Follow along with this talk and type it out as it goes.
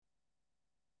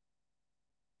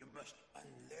must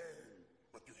unlearn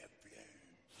what you have learned.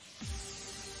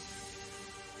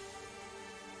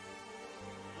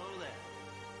 Hello there.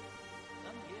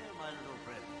 Come here, my little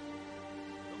friend.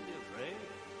 Don't be afraid.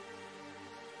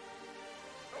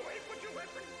 Away with your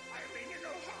weapon. I mean you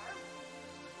no harm.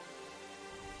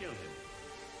 Kill him.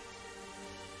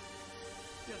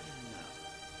 Kill him now.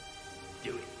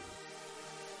 Do it.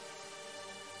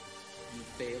 You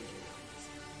failed your guys.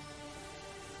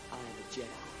 I am a Jedi,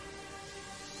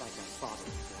 like my father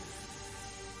before.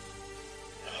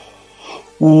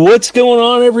 What's going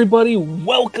on, everybody?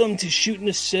 Welcome to Shooting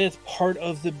the Sith, part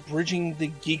of the Bridging the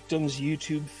Geekdoms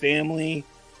YouTube family.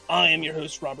 I am your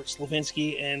host, Robert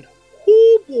Slavinsky, and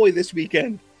oh boy, this week,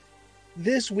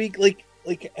 like,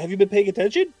 have you been paying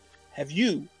attention? Have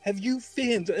you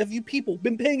fans, have you people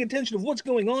been paying attention of what's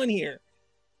going on here?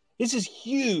 This is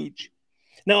huge.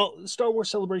 Now, Star Wars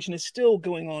Celebration is still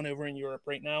going on over in Europe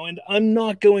right now, and I'm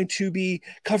not going to be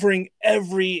covering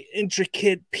every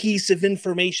intricate piece of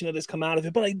information that has come out of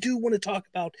it, but I do want to talk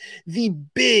about the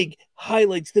big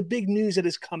highlights, the big news that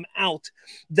has come out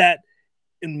that,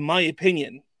 in my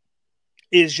opinion,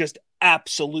 is just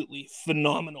absolutely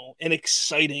phenomenal and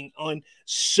exciting on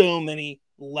so many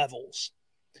levels.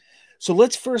 So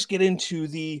let's first get into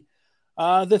the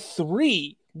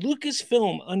three.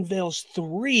 Lucasfilm unveils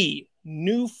 3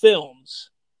 new films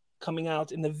coming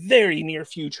out in the very near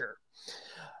future.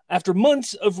 After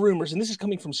months of rumors, and this is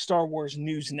coming from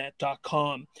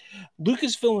StarWarsNewsNet.com,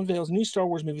 Lucasfilm unveils new Star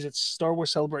Wars movies at Star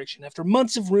Wars Celebration. After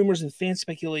months of rumors and fan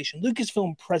speculation,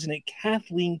 Lucasfilm president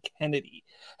Kathleen Kennedy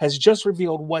has just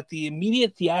revealed what the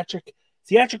immediate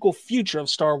theatrical future of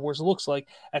Star Wars looks like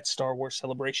at Star Wars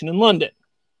Celebration in London.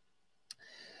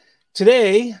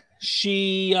 Today, this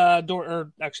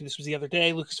was the other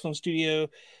day, Lucasfilm Studio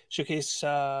Showcase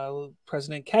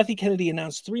President Kathy Kennedy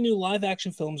announced 3 new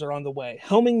live-action films are on the way.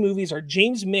 Helming movies are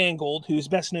James Mangold, who is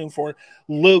best known for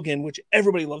Logan, which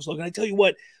everybody loves Logan. I tell you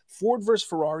what, Ford vs.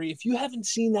 Ferrari, if you haven't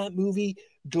seen that movie,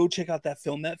 go check out that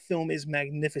film. That film is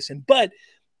magnificent. But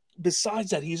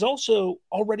besides that, he's also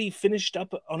already finished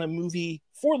up on a movie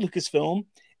for Lucasfilm,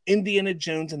 Indiana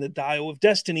Jones and the Dial of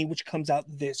Destiny, which comes out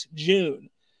this June.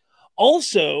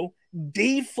 Also,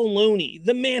 Dave Filoni,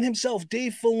 the man himself,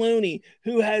 Dave Filoni,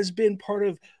 who has been part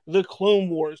of the Clone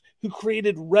Wars, who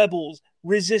created Rebels,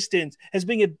 Resistance, has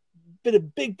been a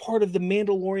big part of the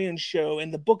Mandalorian show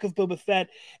and the Book of Boba Fett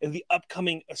and the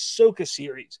upcoming Ahsoka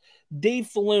series. Dave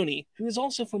Filoni, who is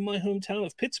also from my hometown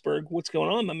of Pittsburgh, what's going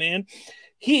on, my man?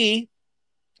 He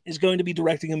is going to be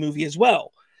directing a movie as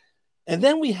well. And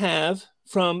then we have,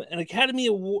 from an Academy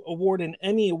Award and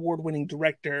Emmy Award-winning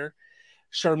director,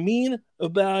 Sharmeen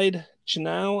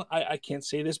Obaid-Chinow, I can't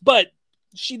say this, but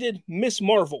she did Miss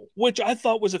Marvel, which I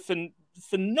thought was a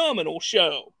phenomenal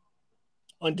show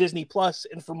on Disney Plus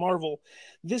and for Marvel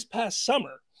this past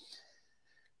summer.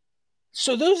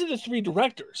 So those are the 3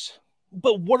 directors.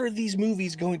 But what are these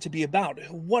movies going to be about?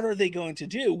 What are they going to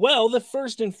do? Well, the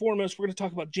first and foremost, we're going to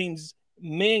talk about James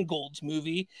Mangold's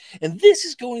movie, and this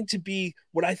is going to be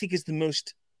what I think is the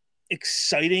most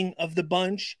exciting of the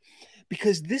bunch,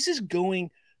 because this is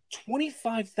going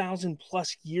 25,000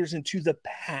 plus years into the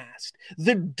past,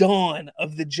 the dawn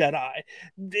of the Jedi.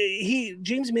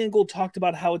 James Mangold talked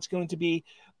about how it's going to be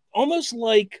almost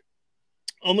like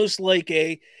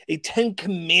a 10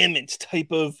 Commandments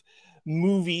type of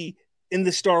movie in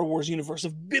the Star Wars universe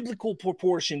of biblical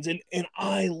proportions. And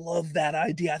I love that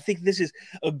idea. I think this is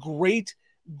a great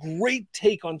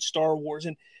take on Star Wars.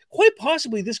 And quite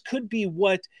possibly this could be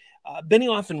what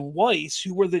Benioff and Weiss,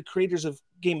 who were the creators of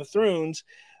Game of Thrones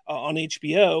on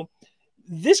HBO,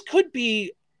 this could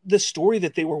be the story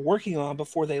that they were working on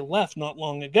before they left not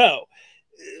long ago.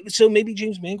 So maybe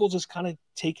James Mangold's just kind of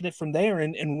taking it from there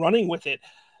and running with it.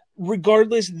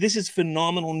 Regardless, this is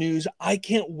phenomenal news. I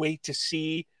can't wait to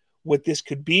see what this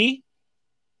could be.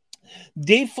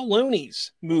 Dave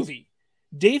Filoni's movie.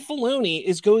 Dave Filoni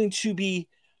is going to be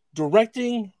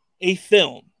directing a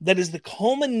film that is the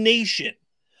culmination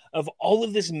of all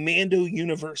of this Mando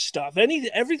universe stuff.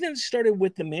 Everything started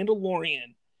with the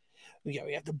Mandalorian.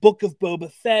 You have the Book of Boba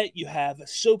Fett. You have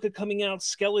Ahsoka coming out,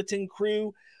 Skeleton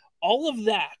Crew. All of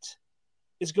that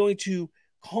is going to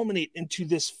culminate into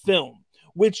this film,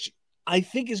 which I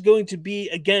think is going to be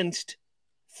against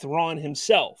Thrawn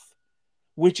himself,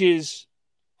 which is...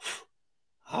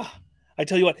 I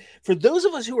tell you what, for those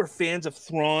of us who are fans of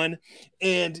Thrawn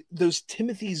and those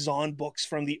Timothy Zahn books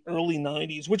from the early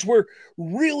 90s, which were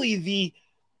really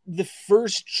the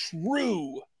first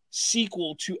true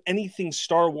sequel to anything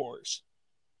Star Wars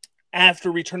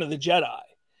after Return of the Jedi,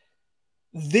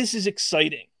 this is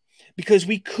exciting because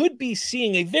we could be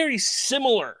seeing a very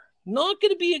similar Not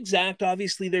going to be exact.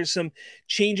 Obviously, there's some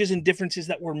changes and differences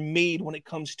that were made when it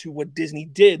comes to what Disney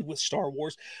did with Star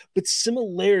Wars, but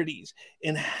similarities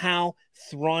in how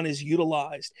Thrawn is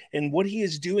utilized and what he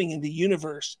is doing in the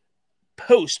universe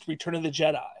post Return of the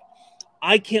Jedi.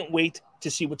 I can't wait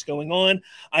to see what's going on.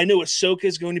 I know Ahsoka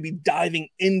is going to be diving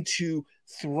into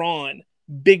Thrawn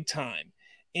big time.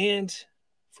 And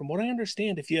from what I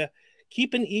understand, if you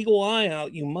keep an eagle eye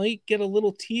out, you might get a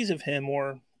little tease of him,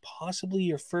 or possibly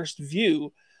your first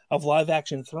view of live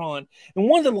action Thrawn in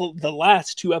one of the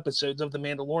last 2 episodes of The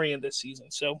Mandalorian this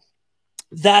season. So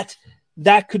that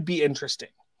could be interesting.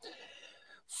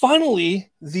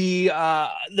 Finally, the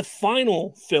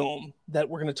final film that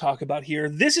we're going to talk about here,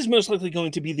 this is most likely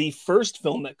going to be the first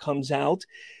film that comes out,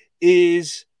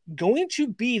 is going to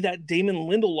be that Damon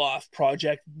Lindelof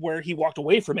project where he walked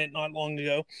away from it not long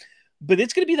ago, but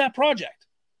it's going to be that project.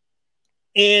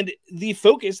 And the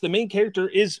focus, the main character,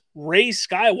 is Rey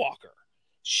Skywalker.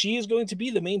 She is going to be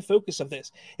the main focus of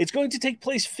this. It's going to take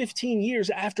place 15 years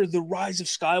after the rise of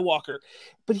Skywalker.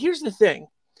 But here's the thing.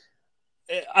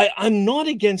 I'm not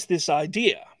against this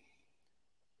idea,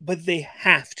 but they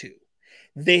have to.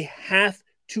 They have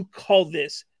to call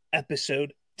this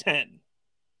episode 10.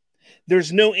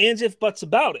 There's no ands, if, buts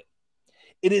about it.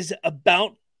 It is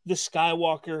about the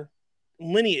Skywalker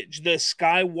lineage, the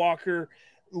Skywalker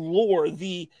lore,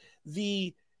 the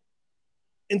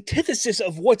antithesis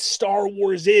of what Star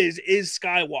Wars is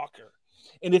Skywalker.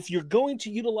 And if you're going to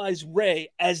utilize Rey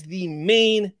as the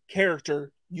main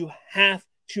character, you have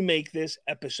to make this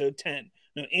episode 10.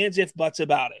 No ands, if, buts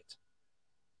about it.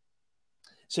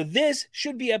 So this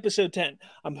should be episode 10.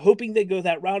 I'm hoping they go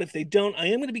that route. If they don't, I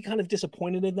am going to be kind of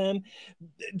disappointed in them,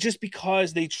 just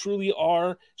because they truly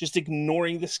are just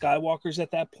ignoring the Skywalkers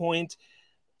at that point.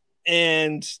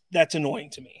 And that's annoying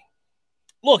to me.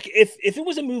 Look, if it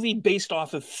was a movie based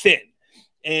off of Finn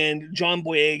and John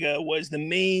Boyega was the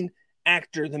main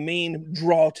actor, the main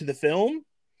draw to the film,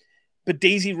 but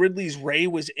Daisy Ridley's Rey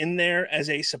was in there as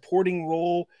a supporting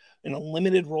role, in a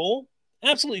limited role,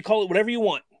 absolutely call it whatever you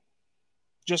want.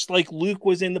 Just like Luke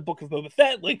was in the Book of Boba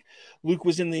Fett, like Luke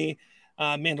was in the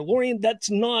Mandalorian.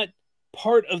 That's not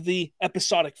part of the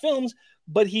episodic films,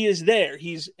 but he is there.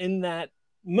 He's in that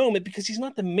moment because he's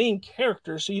not the main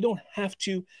character, so you don't have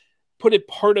to put it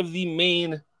part of the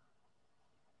main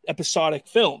episodic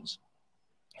films.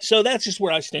 So that's just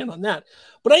where I stand on that.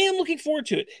 But I am looking forward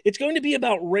to it. It's going to be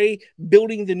about Rey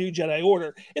building the new Jedi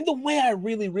Order. And the way I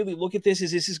really, really look at this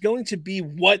is going to be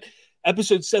what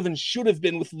Episode 7 should have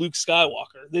been with Luke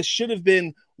Skywalker. This should have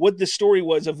been what the story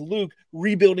was of Luke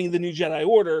rebuilding the new Jedi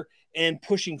Order and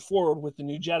pushing forward with the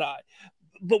new Jedi.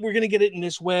 But we're going to get it in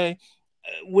this way.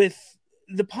 With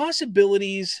the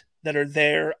possibilities that are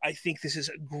there, I think this is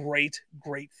a great,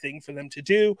 great thing for them to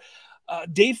do.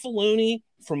 Dave Filoni,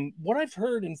 from what I've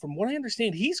heard and from what I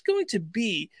understand, he's going to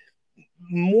be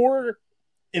more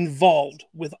involved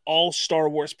with all Star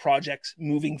Wars projects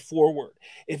moving forward.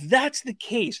 If that's the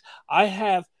case, I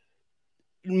have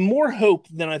more hope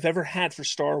than I've ever had for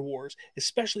Star Wars,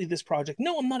 especially this project.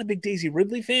 No, I'm not a big Daisy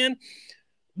Ridley fan,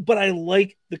 but I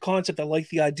like the concept. I like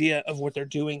the idea of what they're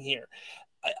doing here.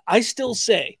 I still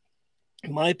say,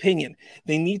 in my opinion,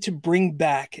 they need to bring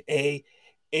back a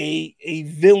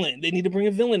villain. They need to bring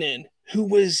a villain in who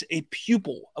was a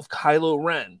pupil of Kylo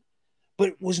Ren,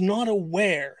 but was not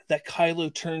aware that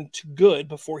Kylo turned to good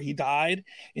before he died,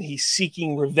 and he's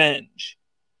seeking revenge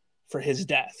for his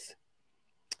death.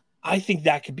 I think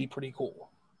that could be pretty cool.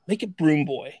 Make it Broom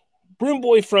Boy. Broom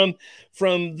Boy from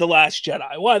The Last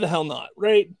Jedi. Why the hell not,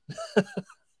 right? All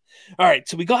right,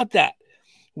 so we got that.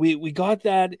 We got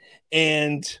that,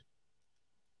 and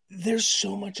there's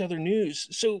so much other news.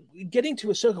 So getting to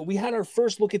Ahsoka, we had our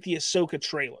first look at the Ahsoka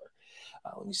trailer.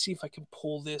 Let me see if I can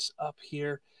pull this up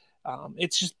here.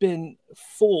 It's just been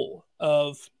full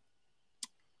of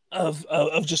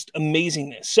just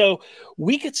amazingness. So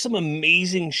we get some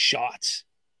amazing shots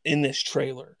in this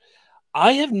trailer.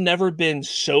 I have never been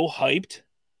so hyped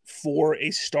for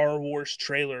a Star Wars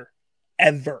trailer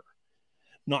ever.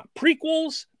 Not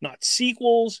prequels, not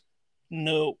sequels,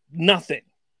 no, nothing.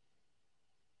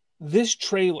 This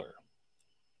trailer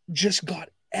just got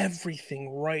everything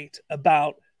right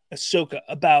about Ahsoka,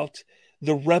 about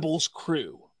the Rebels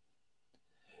crew.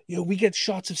 You know, we get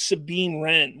shots of Sabine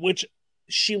Wren, which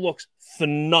she looks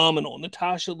phenomenal.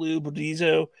 Natasha Liu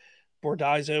Bordizzo,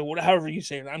 however you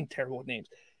say it. I'm terrible with names.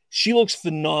 She looks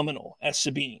phenomenal as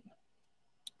Sabine.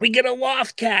 We get a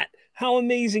Loth Cat. How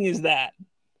amazing is that?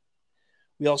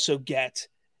 We also get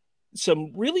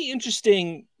some really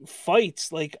interesting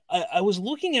fights. Like, I was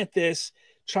looking at this,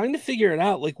 trying to figure it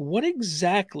out. Like, what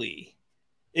exactly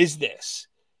is this?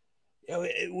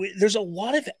 there's a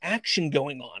lot of action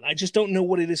going on. I just don't know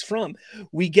what it is from.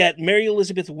 We get Mary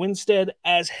Elizabeth Winstead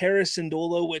as Hera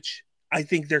Syndulla, which I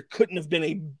think there couldn't have been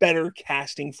a better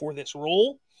casting for this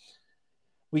role.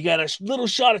 We got a little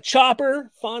shot of Chopper,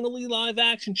 finally live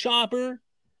action Chopper.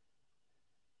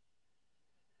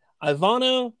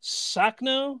 Ivano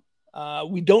Sakno.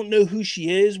 We don't know who she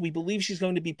is. We believe she's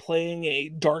going to be playing a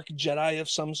dark Jedi of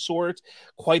some sort,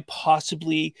 quite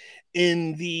possibly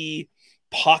in the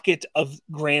pocket of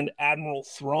Grand Admiral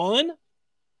Thrawn.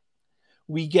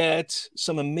 We get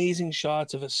some amazing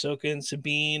shots of Ahsoka and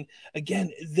Sabine.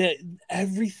 Again,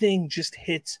 everything just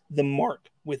hits the mark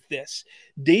with this.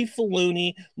 Dave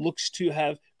Filoni looks to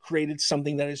have created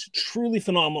something that is truly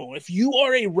phenomenal. If you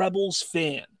are a Rebels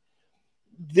fan,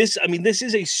 this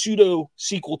is a pseudo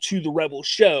sequel to the Rebels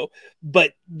show,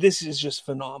 but this is just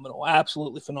phenomenal,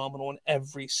 absolutely phenomenal in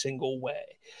every single way.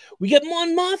 We get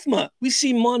Mon Mothma. We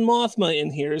see Mon Mothma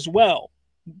in here as well,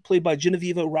 played by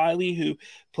Genevieve O'Reilly, who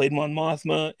played Mon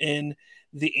Mothma in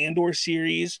the Andor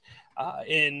series,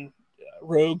 in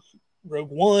Rogue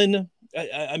One.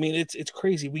 I mean, it's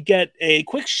crazy. We get a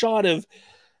quick shot of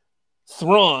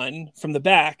Thrawn from the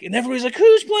back, and everybody's like,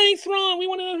 who's playing Thrawn? We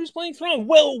want to know who's playing Thrawn.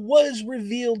 Well, it was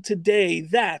revealed today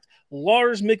that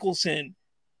Lars Mikkelsen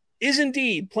is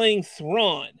indeed playing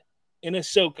Thrawn in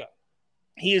Ahsoka.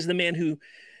 He is the man who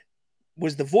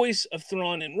was the voice of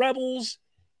Thrawn in Rebels,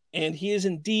 and he is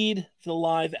indeed the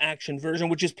live action version,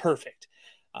 which is perfect.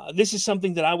 This is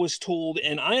something that I was told,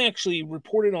 and I actually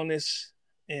reported on this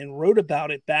and wrote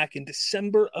about it back in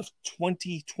December of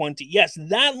 2020. Yes,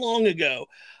 that long ago,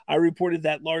 I reported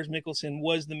that Lars Mikkelsen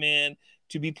was the man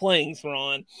to be playing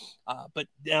Thrawn. But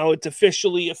now it's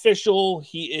officially official.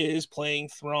 He is playing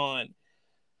Thrawn.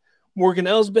 Morgan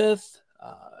Elsbeth,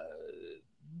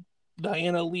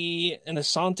 Diana Lee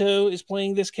Inosanto is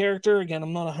playing this character. Again,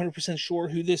 I'm not 100% sure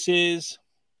who this is.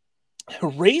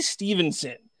 Ray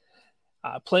Stevenson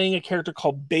playing a character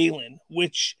called Balin,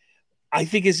 which I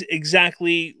think is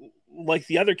exactly like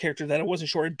the other character that I wasn't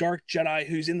sure, a dark Jedi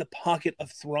who's in the pocket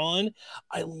of Thrawn.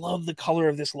 I love the color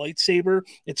of this lightsaber.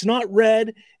 It's not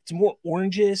red. It's more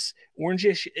orangish.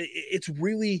 It's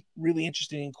really, really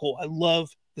interesting and cool. I love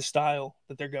the style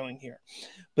that they're going here.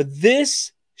 But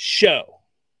this show,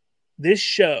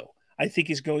 I think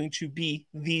is going to be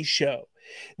the show.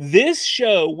 This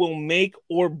show will make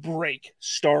or break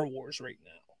Star Wars right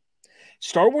now.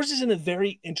 Star Wars is in a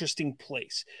very interesting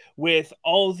place with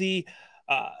all the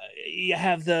you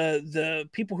have the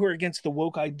people who are against the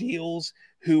woke ideals,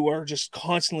 who are just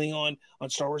constantly on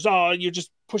Star Wars. Oh, you're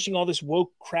just pushing all this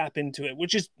woke crap into it,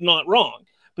 which is not wrong.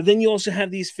 But then you also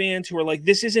have these fans who are like,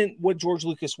 this isn't what George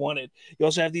Lucas wanted. You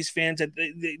also have these fans that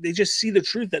they just see the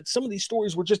truth that some of these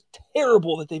stories were just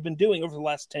terrible that they've been doing over the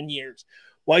last 10 years.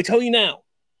 Well, I tell you now,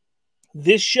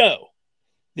 this show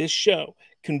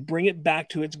can bring it back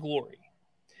to its glory.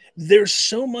 There's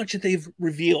so much that they've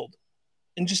revealed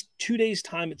in just 2 days'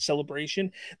 time at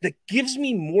Celebration that gives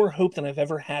me more hope than I've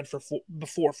ever had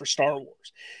before for Star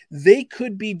Wars. They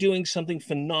could be doing something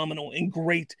phenomenal and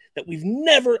great that we've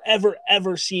never, ever,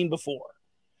 ever seen before.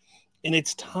 And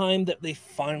it's time that they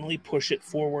finally push it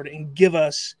forward and give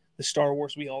us the Star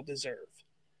Wars we all deserve.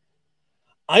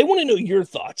 I want to know your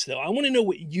thoughts, though. I want to know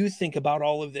what you think about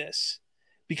all of this.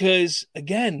 Because,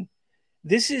 again,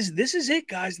 this is it,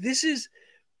 guys. This is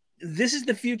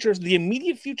the future. The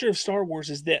immediate future of Star Wars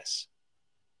is this.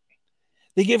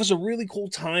 They gave us a really cool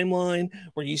timeline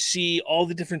where you see all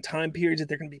the different time periods that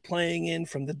they're going to be playing in,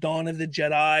 from the dawn of the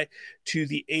Jedi to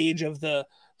the age of the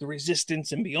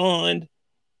Resistance and beyond.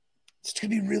 It's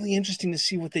going to be really interesting to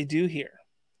see what they do here.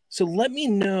 So let me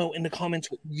know in the comments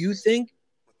what you think.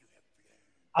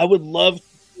 I would love to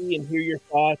see and hear your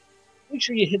thoughts. Make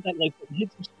sure you hit that like button,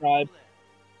 hit subscribe,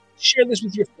 share this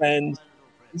with your friends.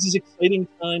 This is an exciting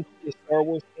time to be a Star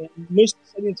Wars fan. Most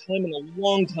exciting time in a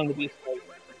long time to be a Star Wars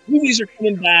fan. Movies are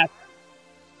coming back.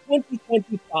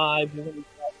 2025, we're going to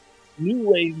have new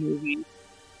wave movies,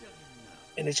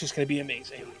 and it's just going to be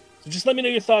amazing. So just let me know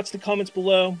your thoughts in the comments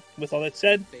below. With all that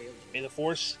said, may the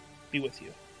Force be with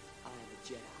you.